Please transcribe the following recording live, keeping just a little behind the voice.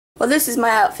Well, this is my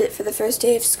outfit for the first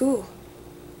day of school.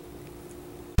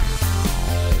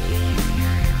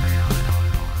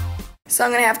 So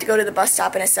I'm gonna have to go to the bus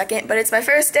stop in a second, but it's my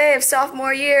first day of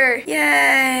sophomore year.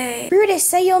 Yay! Brutus,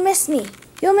 say you'll miss me.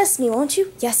 You'll miss me, won't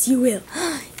you? Yes, you will.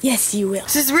 Yes, you will.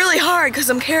 This is really hard because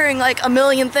I'm carrying like a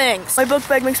million things. My book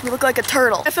bag makes me look like a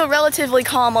turtle. I feel relatively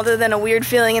calm other than a weird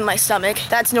feeling in my stomach.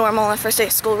 That's normal on the first day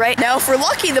of school, right? Now, if we're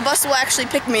lucky, the bus will actually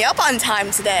pick me up on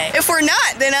time today. If we're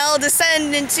not, then I'll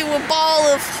descend into a ball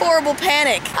of horrible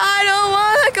panic. I don't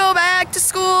want to go back to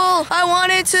school. I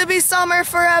want it to be summer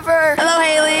forever. Hello,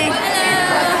 Haley.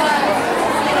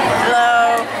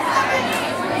 Hello.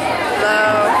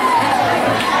 Hello.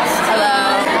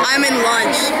 I'm in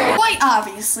lunch. Quite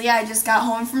obviously, I just got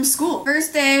home from school.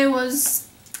 First day was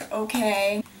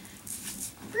okay.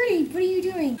 Rudy, what are you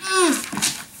doing?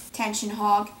 Attention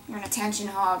hog. You're an attention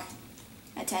hog.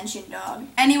 Attention dog.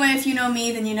 Anyway, if you know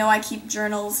me, then you know I keep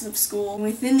journals of school. And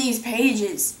within these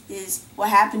pages is what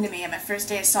happened to me on my first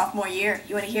day of sophomore year.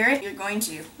 You want to hear it? You're going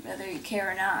to, whether you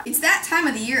care or not. It's that time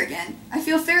of the year again. I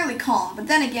feel fairly calm, but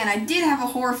then again, I did have a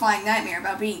horrifying nightmare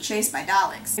about being chased by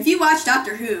Daleks. If you watch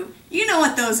Doctor Who, you know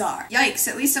what those are. Yikes,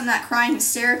 at least I'm not crying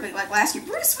hysterically like last year.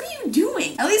 Brutus, what are you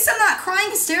doing? At least I'm not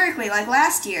crying hysterically like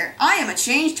last year. I am a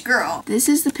changed girl. This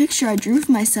is the picture I drew of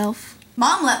myself.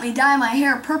 Mom let me dye my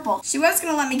hair purple. She was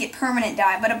gonna let me get permanent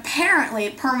dye, but apparently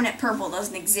permanent purple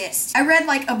doesn't exist. I read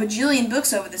like a bajillion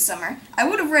books over the summer. I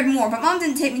would have read more, but Mom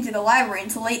didn't take me to the library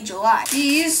until late July.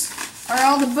 These are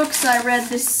all the books I read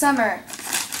this summer.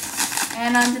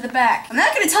 And onto the back. I'm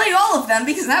not going to tell you all of them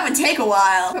because that would take a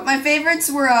while. But my favorites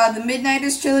were The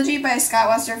Midnighters Trilogy by Scott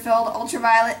Westerfeld,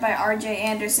 Ultraviolet by R.J.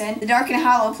 Anderson, The Dark and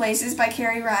Hollow Places by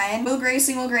Carrie Ryan, Will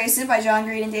Grayson by John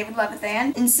Green and David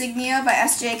Levithan, Insignia by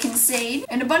S.J. Kincaid,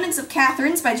 An Abundance of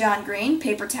Catherines by John Green,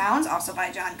 Paper Towns, also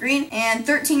by John Green, and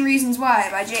 13 Reasons Why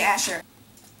by J. Asher.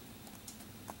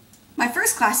 My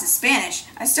first class is Spanish.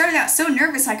 I started out so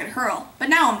nervous I could hurl, but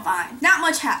now I'm fine. Not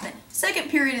much happened. Second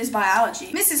period is biology.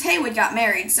 Mrs. Haywood got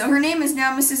married, so her name is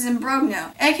now Mrs.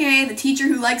 Imbrogno, aka the teacher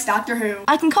who likes Doctor Who.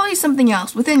 I can call you something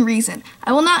else, within reason.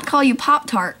 I will not call you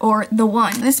Pop-Tart, or The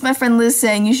One. This is my friend Liz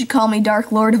saying you should call me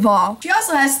Dark Lord of All. She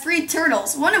also has 3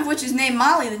 turtles, one of which is named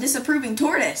Molly the Disapproving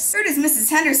Tortoise. Third is Mrs.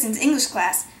 Henderson's English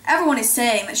class. Everyone is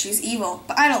saying that she's evil,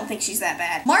 but I don't think she's that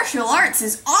bad. Martial arts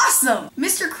is awesome!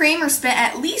 Mr. Kramer spent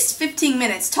at least 15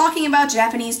 minutes talking about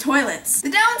Japanese toilets.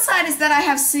 The downside is that I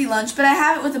have city lunch, but I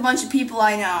have it with a bunch of people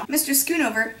I know. Mr.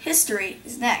 Schoonover, history,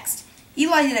 is next.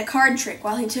 Eli did a card trick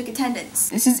while he took attendance.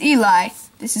 This is Eli.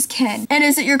 This is Ken. And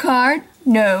is it your card?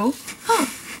 No. Huh.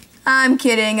 I'm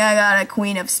kidding, I got a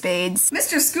queen of spades.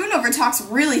 Mr. Schoonover talks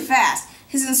really fast.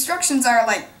 His instructions are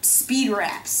like speed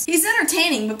raps. He's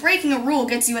entertaining, but breaking a rule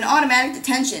gets you an automatic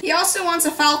detention. He also wants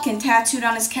a falcon tattooed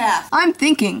on his calf. I'm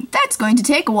thinking, that's going to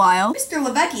take a while. Mr.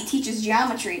 Levecki teaches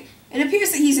geometry. It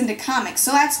appears that he's into comics,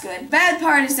 so that's good. Bad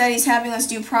part is that he's having us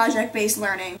do project-based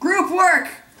learning. Group work!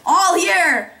 All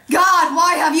here! God,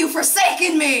 why have you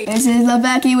forsaken me? This is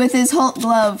Levecki with his Hulk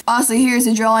glove. Also, here's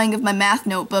a drawing of my math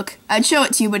notebook. I'd show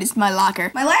it to you, but it's in my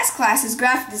locker. My last class is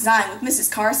graphic design with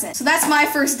Mrs. Carson, so that's my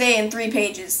first day in 3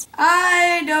 pages.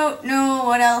 I don't know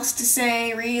what else to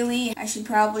say, really. I should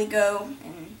probably go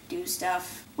and do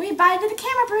stuff. Wait, bye to the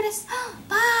camera, Brutus.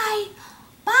 Bye.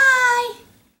 Bye.